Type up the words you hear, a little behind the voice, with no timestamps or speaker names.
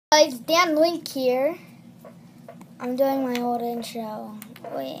Guys, Dan Link here. I'm doing my old intro.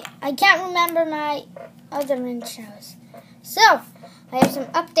 Wait, I can't remember my other intros. So, I have some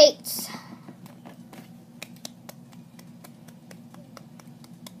updates.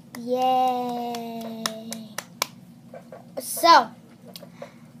 Yay! So,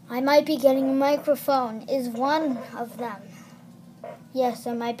 I might be getting a microphone, is one of them. Yes,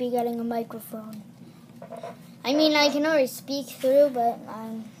 I might be getting a microphone. I mean, I can already speak through, but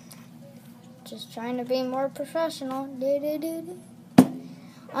I'm just trying to be more professional.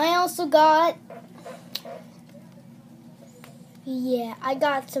 I also got, I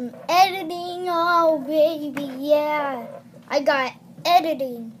got some editing. Oh, baby, yeah. I got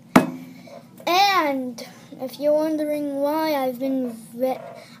editing. And if you're wondering why I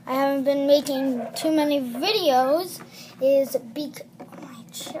haven't been making too many videos, is because my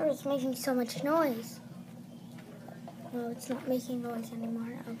chair is making so much noise. No, it's not making noise anymore.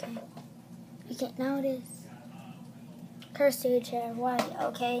 Okay, now it is. Curse you, chair. Why?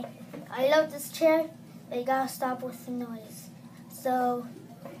 Okay. I love this chair, but you gotta stop with the noise. So,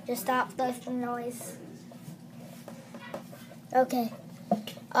 just stop with the noise. Okay.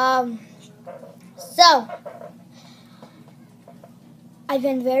 So, I've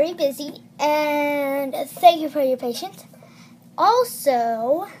been very busy, and thank you for your patience.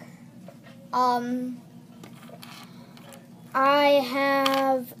 Also, I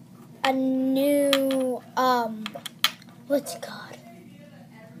have a new, what's it called?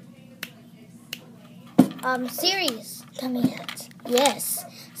 Series coming out. Yes,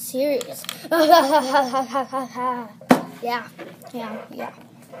 series. Yeah.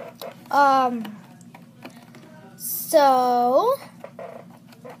 So,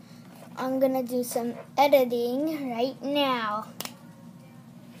 I'm gonna do some editing right now.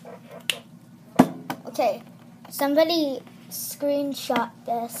 Okay, somebody screenshot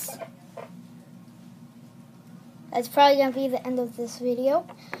this. That's probably going to be the end of this video.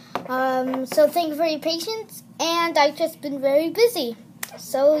 So thank you for your patience, and I've just been very busy.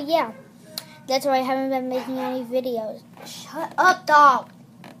 So yeah, that's why I haven't been making any videos. Shut up, dog.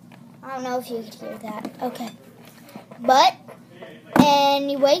 I don't know if you could hear that. Okay. But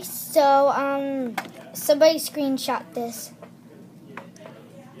anyway, so somebody screenshot this.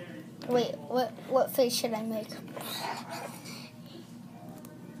 Wait, what face should I make?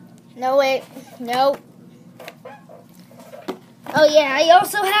 No, wait. No. Oh, yeah, I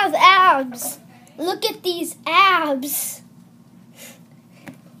also have abs. Look at these abs.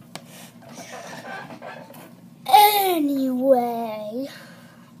 Anyway.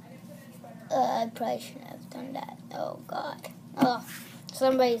 I probably shouldn't have done that. Oh, God. Oh,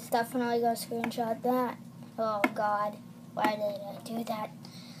 somebody's definitely going to screenshot that. Oh, God. Why did I do that?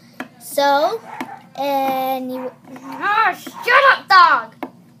 So, anyway. Ah, shut up, dog!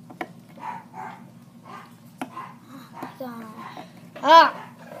 Ah,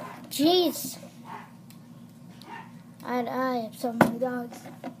 jeez. I have so many dogs.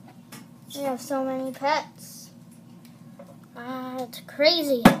 I have so many pets. It's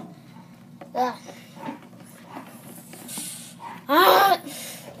crazy. Ugh.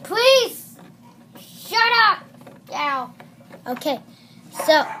 Please, shut up. Ow. Okay,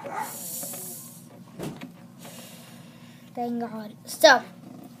 so, thank God. So,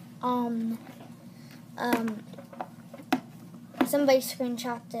 somebody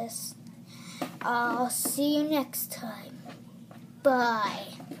screenshot this. I'll see you next time.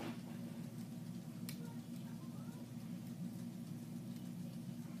 Bye.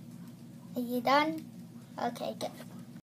 Are you done? Okay, good.